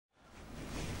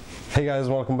Hey guys,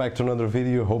 welcome back to another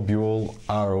video. Hope you all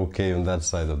are okay on that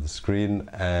side of the screen.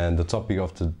 And the topic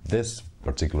of this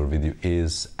particular video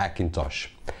is Hackintosh.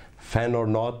 Fan or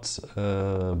not,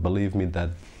 believe me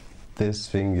that this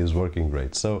thing is working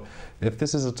great. So if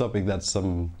this is a topic that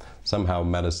somehow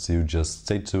matters to you, just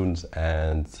stay tuned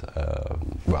and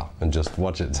and just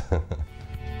watch it.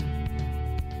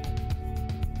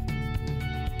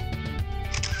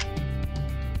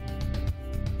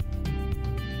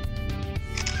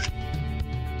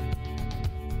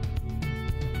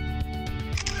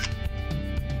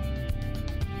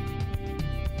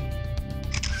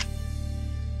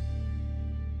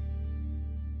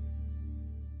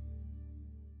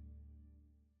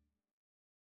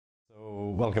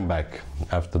 Welcome back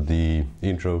after the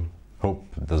intro. Hope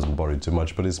it doesn't bore you too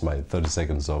much, but it's my 30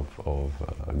 seconds of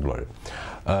glory.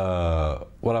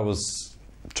 What I was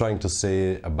trying to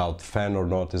say about fan or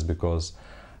not is because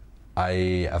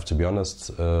I have to be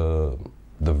honest, the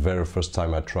very first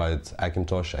time I tried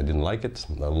Hackintosh, I didn't like it.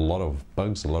 A lot of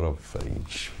bugs, a lot of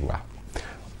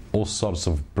all sorts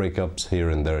of breakups here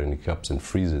and there, and hiccups and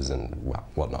freezes and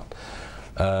whatnot.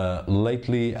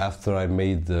 Lately, after I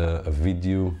made a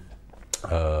video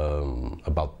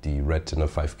about the Retina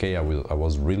 5K, I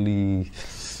was really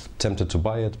tempted to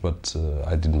buy it, but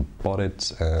I didn't bought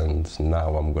it, and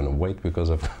now I'm gonna wait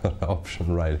because I've got an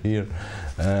option right here,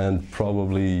 and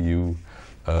probably you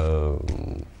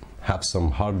have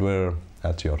some hardware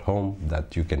at your home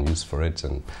that you can use for it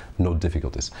and no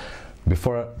difficulties.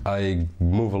 Before I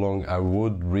move along, I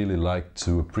would really like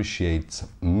to appreciate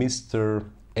Mr.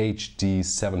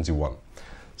 HD71.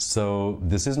 So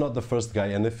this is not the first guy,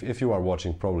 and if you are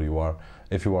watching, probably you are,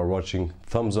 if you are watching,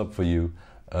 thumbs up for you.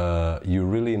 You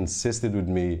really insisted with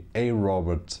me, hey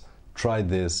Robert, try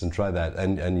this and try that,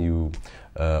 and you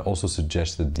also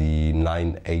suggested the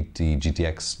 980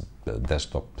 GTX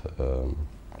desktop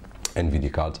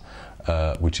NVIDIA card,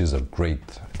 which is a great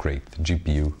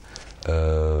GPU.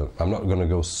 I'm not gonna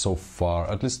go so far,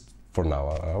 at least for now.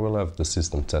 I will have the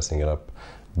system testing it up,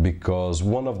 because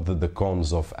one of the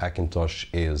cons of Hackintosh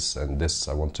is, and this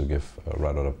I want to give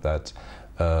right out of that,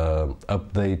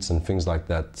 updates and things like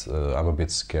that. I'm a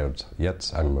bit scared yet.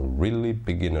 I'm a really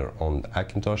beginner on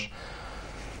Hackintosh.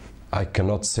 I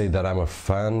cannot say that I'm a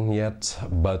fan yet,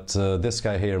 but this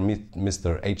guy here,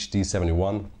 Mr.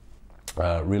 HD71,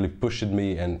 really pushed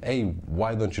me, and hey,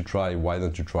 why don't you try, why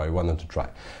don't you try, why don't you try?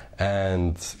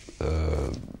 And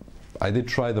I did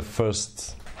try the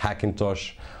first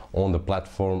Hackintosh on the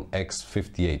platform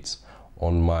X58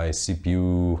 on my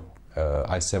CPU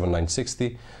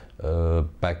i7-960.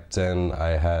 Back then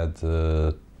I had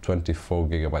 24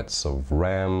 gigabytes of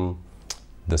RAM.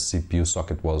 The CPU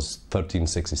socket was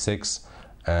 1366,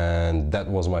 and that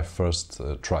was my first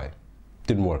try.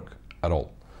 Didn't work at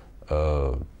all.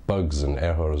 Bugs and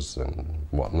errors and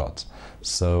whatnot.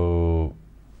 So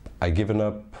I given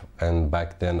up, and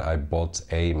back then I bought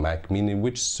a Mac Mini,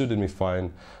 which suited me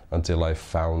fine until I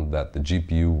found that the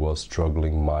GPU was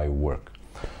struggling my work.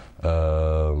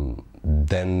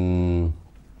 Then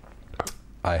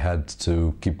I had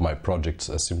to keep my projects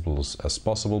as simple as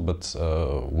possible, but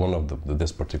one of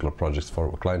this particular project for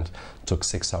a client took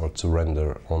 6 hours to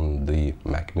render on the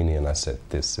Mac Mini, and I said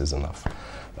this is enough.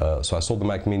 So I sold the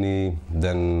Mac Mini,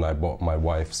 then I bought my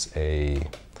wife's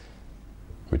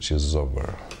which is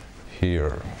over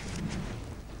here,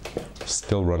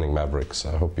 still running Mavericks.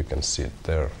 I hope you can see it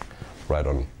there, right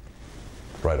over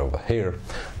here.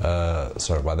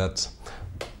 Sorry about that.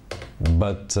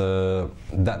 But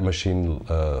that machine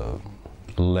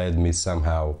led me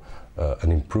somehow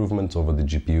an improvement over the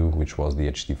GPU, which was the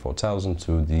HD 4000,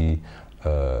 to the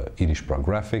Edish Pro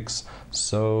graphics.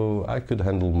 So I could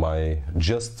handle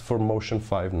just for Motion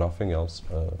 5, nothing else.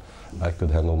 I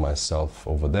could handle myself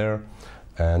over there,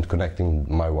 and connecting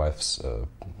my wife's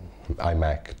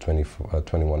iMac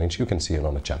 21-inch, you can see it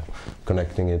on the channel,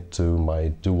 connecting it to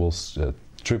my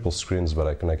triple screens, but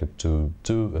I connected to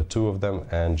two of them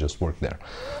and just work there.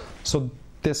 So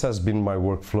this has been my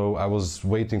workflow. I was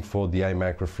waiting for the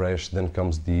iMac refresh, then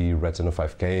comes the Retina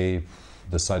 5K,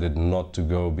 decided not to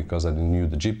go because I knew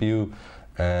the GPU,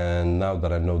 and now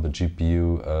that I know the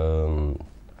GPU,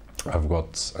 I've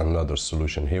got another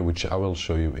solution here, which I will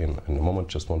show you in a moment.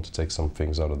 Just want to take some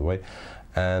things out of the way.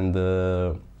 And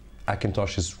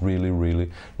Hackintosh is really,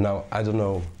 now I don't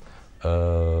know,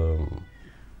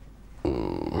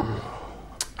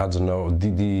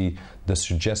 the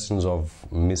suggestions of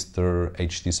Mr.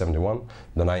 HD71,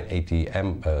 the 980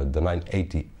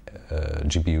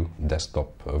 GPU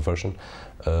desktop version.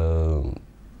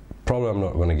 Probably I'm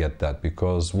not going to get that,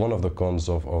 because one of the cons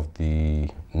of the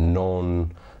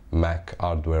non-Mac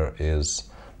hardware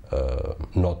is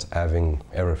not having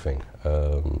everything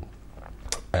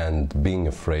and being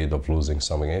afraid of losing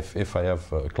something. If I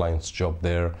have a client's job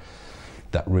there,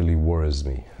 that really worries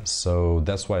me. So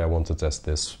that's why I want to test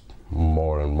this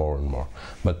more and more and more.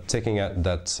 But taking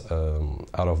that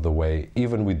out of the way,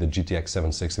 even with the GTX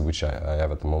 760, which I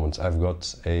have at the moment, I've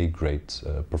got a great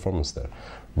performance there.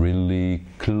 Really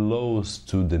close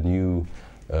to the new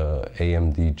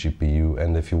AMD GPU.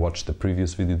 And if you watch the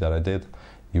previous video that I did,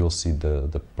 you'll see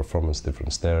the performance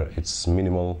difference there. It's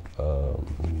minimal.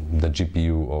 The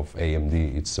GPU of AMD,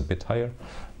 it's a bit higher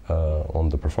on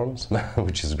the performance,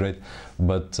 which is great,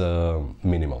 but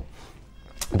minimal.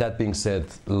 That being said,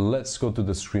 let's go to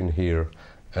the screen here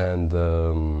and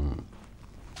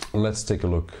let's take a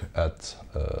look at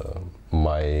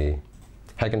my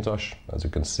Hackintosh. As you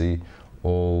can see,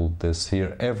 all this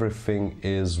here, everything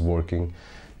is working.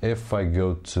 If I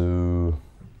go to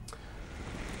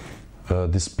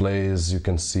displays, you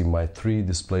can see my 3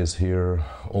 displays here,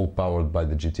 all powered by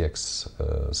the GTX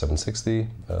 760.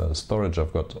 Storage,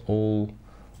 I've got all,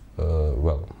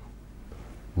 well,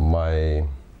 my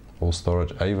whole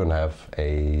storage. I even have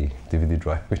a DVD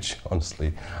drive, which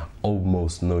honestly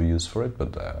almost no use for it,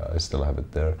 but I still have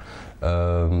it there.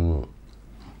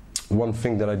 One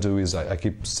thing that I do is I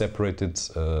keep separated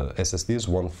SSDs,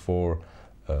 one for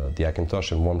the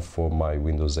Hackintosh and one for my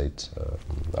Windows 8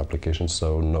 application,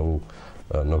 so no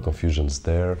confusions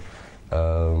there.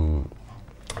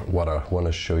 What I want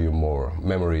to show you more,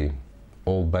 memory,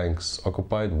 all banks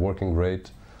occupied, working great.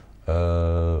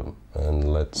 And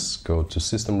let's go to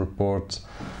system report.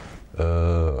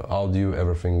 Audio,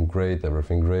 everything great,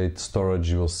 everything great. Storage,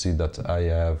 you will see that I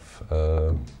have,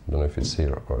 don't know if it's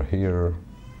here or here.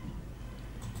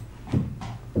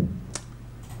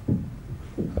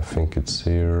 I think it's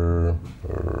here,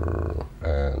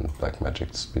 and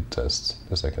Blackmagic speed test.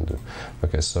 Yes, I can do.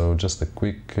 Okay, so just a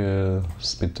quick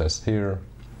speed test here,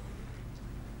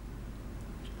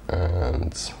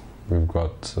 and we've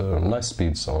got nice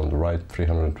speeds on the right,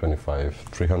 325,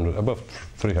 300, above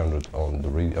 300 on the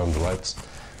writes,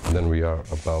 and then we are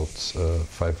about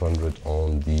 500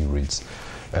 on the reads.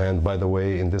 And by the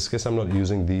way, in this case, I'm not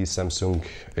using the Samsung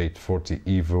 840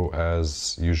 EVO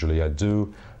as usually I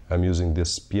do. I'm using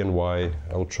this PNY.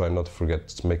 I will try not to forget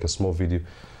to make a small video.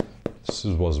 This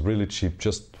was really cheap,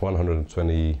 just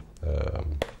 120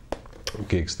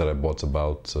 gigs that I bought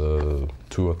about 2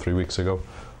 or 3 weeks ago.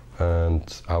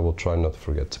 And I will try not to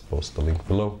forget to post the link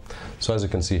below. So as you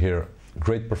can see here,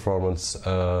 great performance.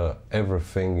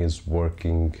 Everything is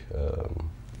working.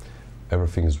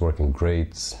 Everything is working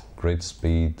great. Great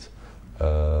speed.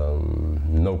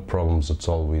 No problems at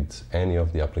all with any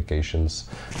of the applications.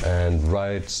 And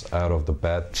right out of the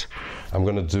bat, I'm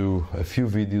gonna do a few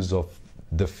videos of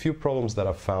the few problems that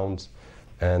I found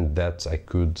and that I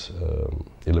could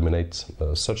eliminate,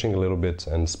 searching a little bit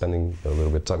and spending a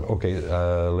little bit time. Okay,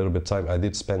 a little bit time. I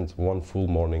did spend one full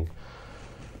morning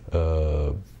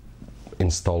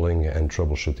installing and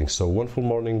troubleshooting. So one full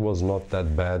morning was not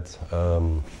that bad,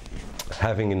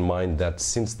 having in mind that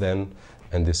since then,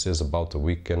 and this is about a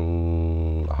week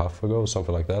and a half ago,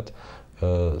 something like that,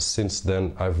 since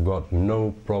then I've got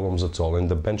no problems at all. And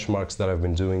the benchmarks that I've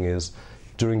been doing is,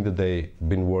 during the day,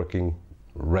 been working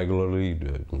regularly,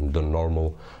 the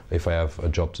normal. If I have a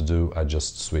job to do, I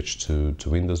just switch to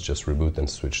Windows, just reboot and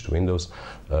switch to Windows.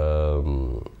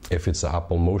 If it's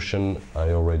Apple Motion,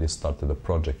 I already started a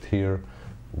project here,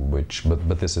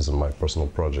 but this isn't my personal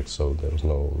project, so there's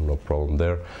no problem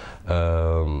there.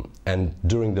 And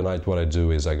during the night, what I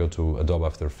do is I go to Adobe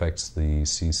After Effects, the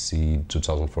CC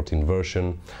 2014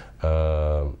 version.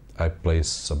 I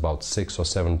place about 6 or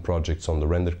 7 projects on the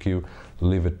render queue,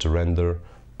 leave it to render,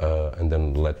 and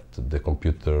then let the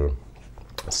computer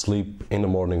sleep. In the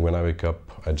morning when I wake up,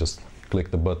 I just click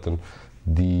the button.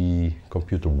 The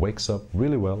computer wakes up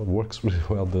really well, it works really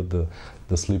well, the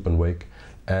sleep and wake.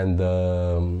 And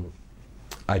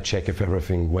I check if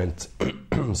everything went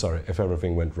sorry, if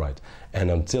everything went right. And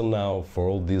until now, for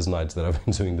all these nights that I've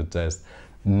been doing the test,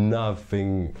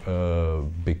 nothing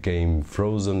became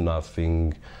frozen,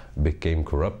 nothing became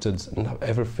corrupted,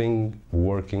 everything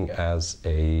working as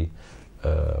a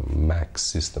Mac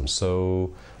system.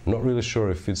 So I'm not really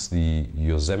sure if it's the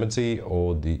Yosemite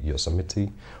or the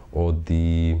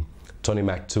Tony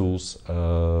Mac tools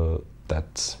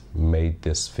that made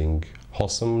this thing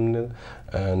awesome,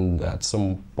 and at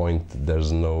some point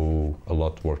there's a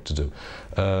lot of work to do.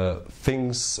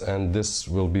 Things, and this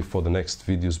will be for the next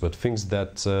videos, but things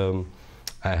that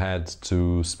I had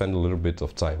to spend a little bit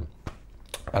of time.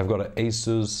 I've got an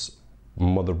Asus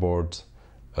motherboard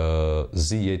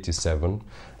Z87,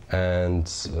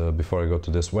 and before I go to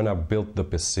this, when I built the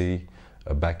PC,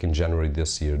 back in January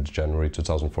this year, January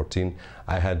 2014,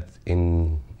 I had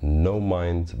in no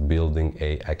mind building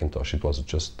a Hackintosh. It was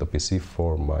just the PC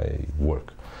for my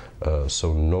work.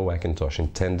 So no Hackintosh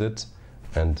intended,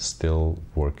 and still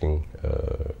working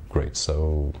great.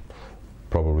 So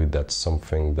probably that's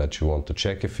something that you want to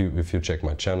check. If you check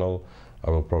my channel, I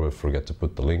will probably forget to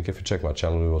put the link. If you check my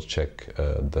channel, you will check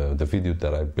the video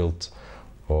that I built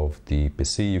of the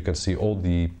PC. You can see all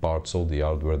the parts, all the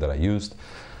hardware that I used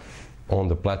on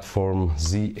the platform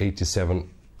Z87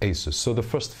 Asus. So the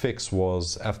first fix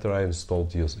was, after I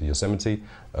installed Yosemite,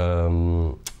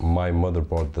 my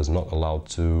motherboard does not allow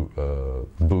to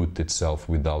boot itself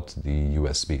without the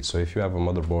USB. So if you have a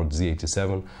motherboard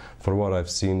Z87, for what I've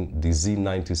seen, the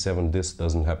Z97, this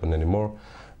doesn't happen anymore.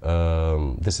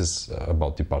 This is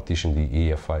about the partition, the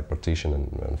EFI partition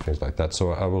and things like that.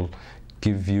 So I will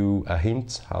give you a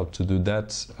hint how to do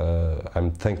that.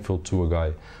 I'm thankful to a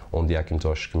guy on the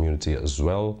Hackintosh community as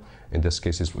well. In this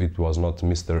case, it was not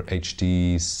Mr.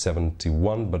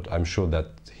 HD71, but I'm sure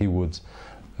that he would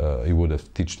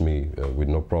have taught me with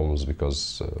no problems,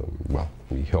 because well,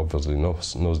 he obviously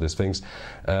knows these things.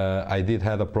 I did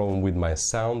have a problem with my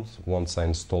sound once I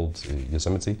installed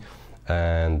Yosemite,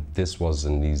 and this was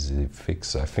an easy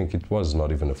fix. I think it was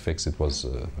not even a fix, it was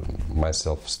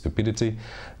myself stupidity.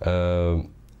 I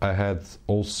had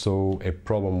also a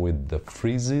problem with the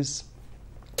freezes.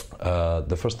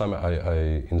 The first time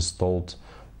I installed,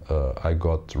 I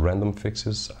got random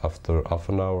fixes after half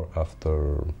an hour,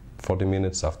 after 40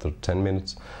 minutes, after 10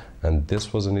 minutes, and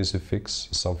this was an easy fix,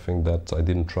 something that I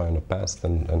didn't try in the past,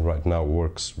 and right now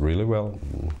works really well.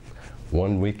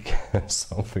 1 week,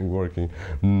 something working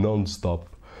non-stop.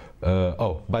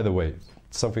 Oh, by the way,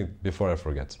 something before I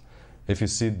forget. If you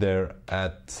see there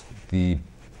at the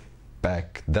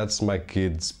back, that's my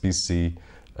kid's PC.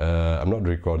 I'm not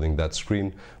recording that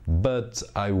screen, but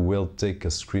I will take a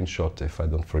screenshot if I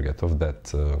don't forget of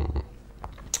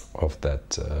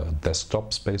that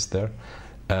desktop space there.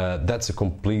 That's a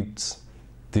complete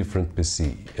different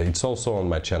PC. It's also on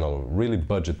my channel, really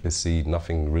budget PC,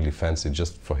 nothing really fancy,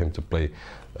 just for him to play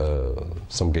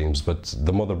some games. But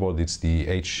the motherboard, it's the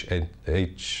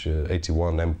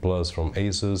H81M Plus from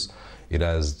Asus. It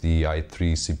has the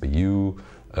i3 CPU.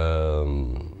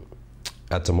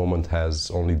 At the moment has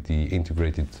only the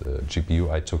integrated GPU.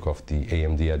 I took off the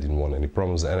AMD, I didn't want any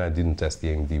problems, and I didn't test the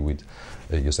AMD with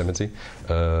Yosemite.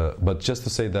 But just to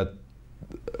say that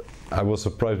I was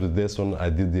surprised with this one. I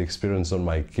did the experience on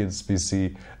my kid's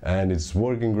PC, and it's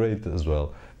working great as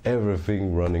well.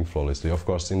 Everything running flawlessly. Of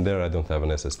course, in there I don't have an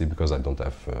SSD because I don't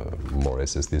have more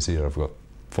SSDs here. I've got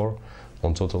 4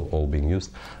 on total, all being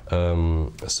used.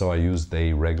 So I used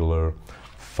a regular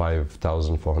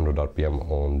 5,400 RPM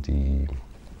on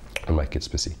my kid's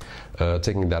PC,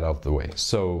 taking that out of the way.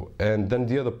 So, and then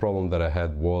the other problem that I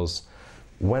had was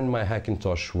when my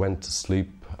Hackintosh went to sleep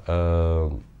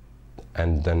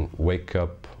and then wake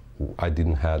up, I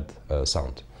didn't have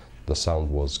sound. The sound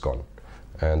was gone.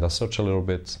 And I searched a little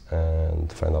bit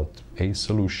and found out a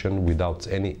solution without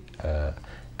any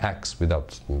hacks,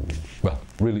 without, well,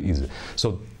 really easy.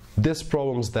 So these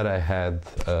problems that I had,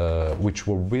 which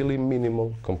were really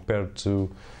minimal compared to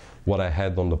what I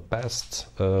had on the past,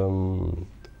 I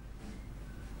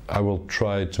will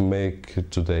try to make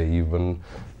today even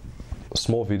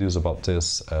small videos about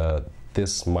this.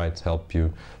 This might help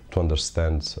you to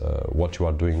understand what you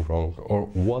are doing wrong or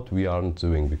what we aren't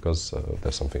doing, because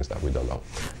there's some things that we don't know,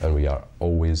 and we are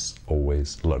always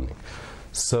learning.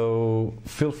 So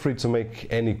feel free to make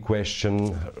any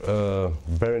question.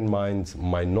 Bear in mind,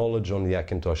 my knowledge on the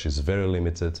Hackintosh is very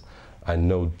limited. I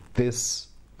know this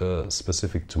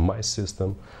specific to my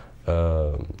system,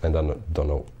 and I don't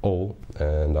know all,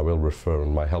 and I will refer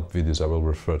in my help videos, I will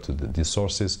refer to the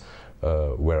sources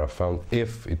where I found,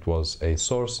 if it was a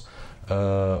source.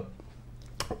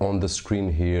 On the screen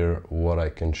here, what I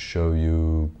can show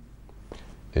you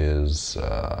is,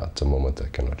 at the moment I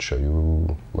cannot show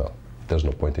you, well, there's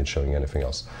no point in showing anything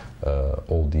else.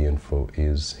 All the info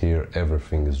is here,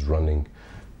 everything is running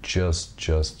just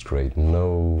great.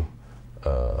 No,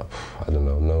 I don't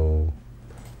know,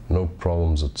 no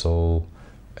problems at all,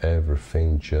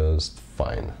 everything just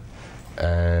fine.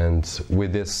 And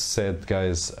with this said,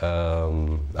 guys,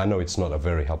 I know it's not a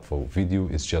very helpful video,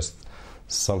 it's just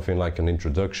something like an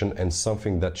introduction and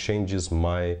something that changes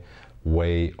my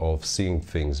way of seeing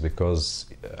things, because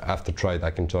after tried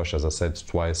Hackintosh, as I said,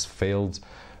 twice failed.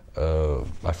 I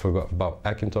forgot about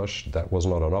Hackintosh, that was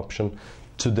not an option.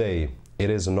 Today it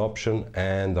is an option,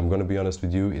 and I'm going to be honest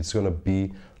with you, it's going to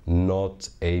be not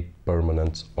a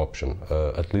permanent option.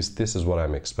 At least this is what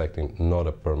I'm expecting, not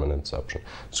a permanent option.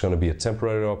 It's going to be a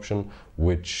temporary option,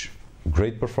 which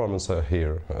great performance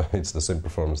here. It's the same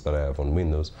performance that I have on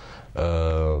Windows,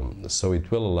 so it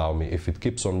will allow me, if it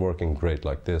keeps on working great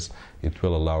like this, it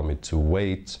will allow me to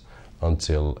wait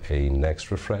until a next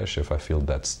refresh if I feel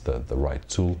that's the right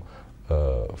tool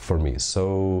for me.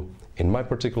 So in my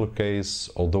particular case,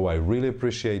 although I really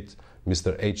appreciate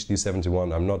Mr.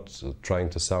 HD71, I'm not trying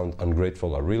to sound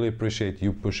ungrateful, I really appreciate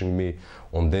you pushing me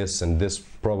on this, and this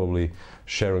probably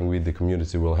sharing with the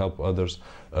community will help others,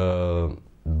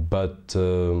 but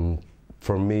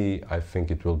for me I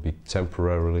think it will be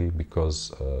temporarily,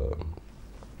 because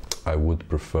I would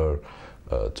prefer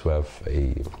to have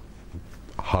a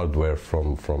hardware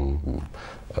from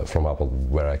Apple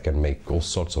where I can make all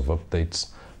sorts of updates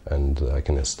and I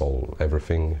can install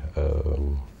everything,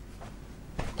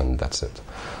 and that's it.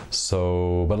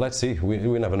 So, but let's see, we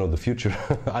never know the future.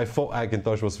 I thought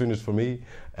Hackintosh was finished for me,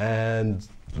 and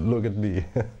look at me.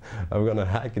 I've got a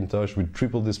Hackintosh with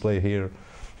triple display here.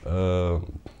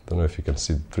 Don't know if you can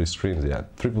see 3 screens. Yeah,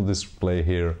 triple display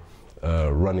here,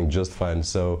 running just fine.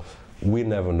 So we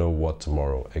never know what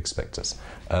tomorrow expects us.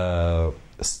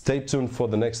 Stay tuned for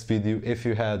the next video. If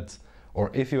you had, or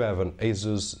if you have an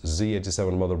Asus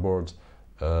Z87 motherboard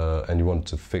and you want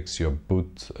to fix your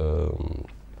boot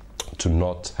to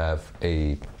not have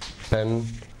a pen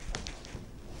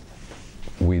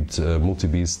with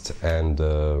multi-beast and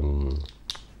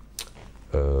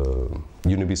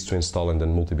Unibeast to install, and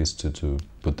then multi-beast to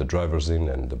put the drivers in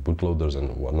and the bootloaders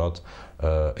and whatnot.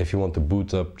 If you want to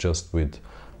boot up just with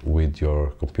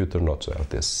your computer, not to have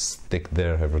this stick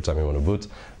there every time you want to boot,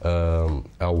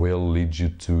 I will lead you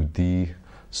to the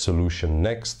solution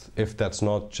next. If that's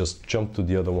not, just jump to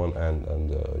the other one,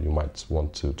 and you might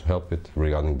want to help it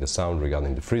regarding the sound,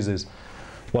 regarding the freezes,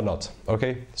 whatnot.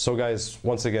 Okay, so guys,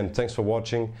 once again, thanks for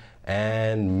watching,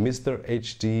 and Mr.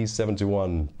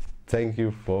 HD71, thank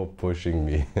you for pushing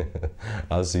me.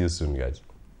 I'll see you soon, guys.